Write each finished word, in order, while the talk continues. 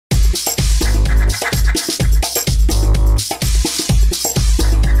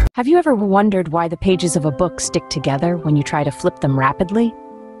Have you ever wondered why the pages of a book stick together when you try to flip them rapidly?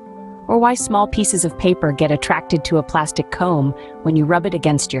 Or why small pieces of paper get attracted to a plastic comb when you rub it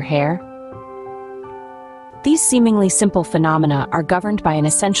against your hair? These seemingly simple phenomena are governed by an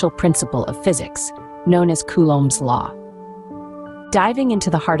essential principle of physics, known as Coulomb's law. Diving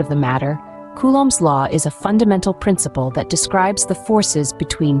into the heart of the matter, Coulomb's law is a fundamental principle that describes the forces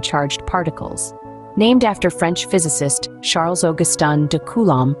between charged particles. Named after French physicist Charles-Augustin de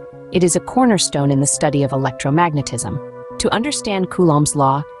Coulomb, it is a cornerstone in the study of electromagnetism. To understand Coulomb's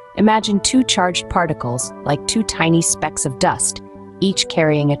law, imagine two charged particles like two tiny specks of dust, each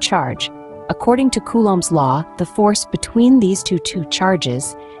carrying a charge. According to Coulomb's law, the force between these two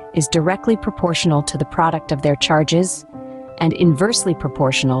charges is directly proportional to the product of their charges and inversely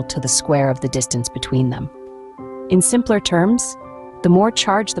proportional to the square of the distance between them. In simpler terms, the more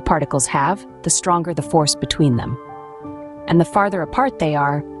charge the particles have, the stronger the force between them. And the farther apart they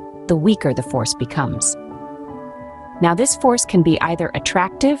are, the weaker the force becomes. Now, this force can be either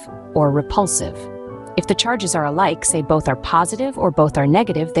attractive or repulsive. If the charges are alike, say both are positive or both are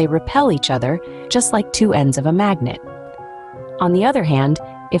negative, they repel each other, just like two ends of a magnet. On the other hand,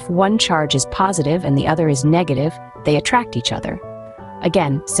 if one charge is positive and the other is negative, they attract each other.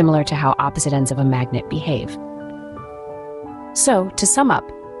 Again, similar to how opposite ends of a magnet behave. So, to sum up,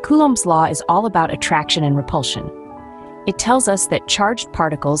 Coulomb's law is all about attraction and repulsion. It tells us that charged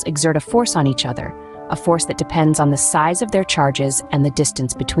particles exert a force on each other, a force that depends on the size of their charges and the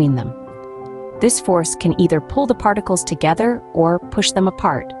distance between them. This force can either pull the particles together or push them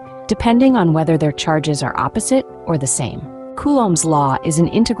apart, depending on whether their charges are opposite or the same. Coulomb's law is an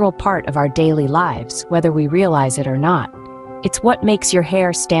integral part of our daily lives, whether we realize it or not. It's what makes your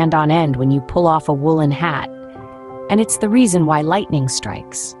hair stand on end when you pull off a woolen hat. And it's the reason why lightning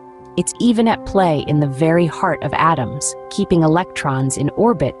strikes. It's even at play in the very heart of atoms, keeping electrons in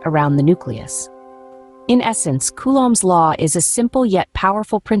orbit around the nucleus. In essence, Coulomb's law is a simple yet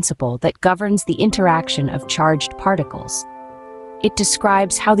powerful principle that governs the interaction of charged particles. It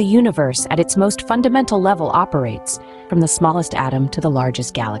describes how the universe at its most fundamental level operates, from the smallest atom to the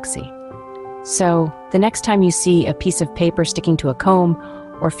largest galaxy. So, the next time you see a piece of paper sticking to a comb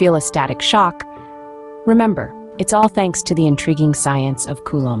or feel a static shock, remember, it's all thanks to the intriguing science of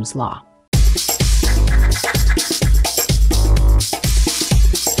Coulomb's law.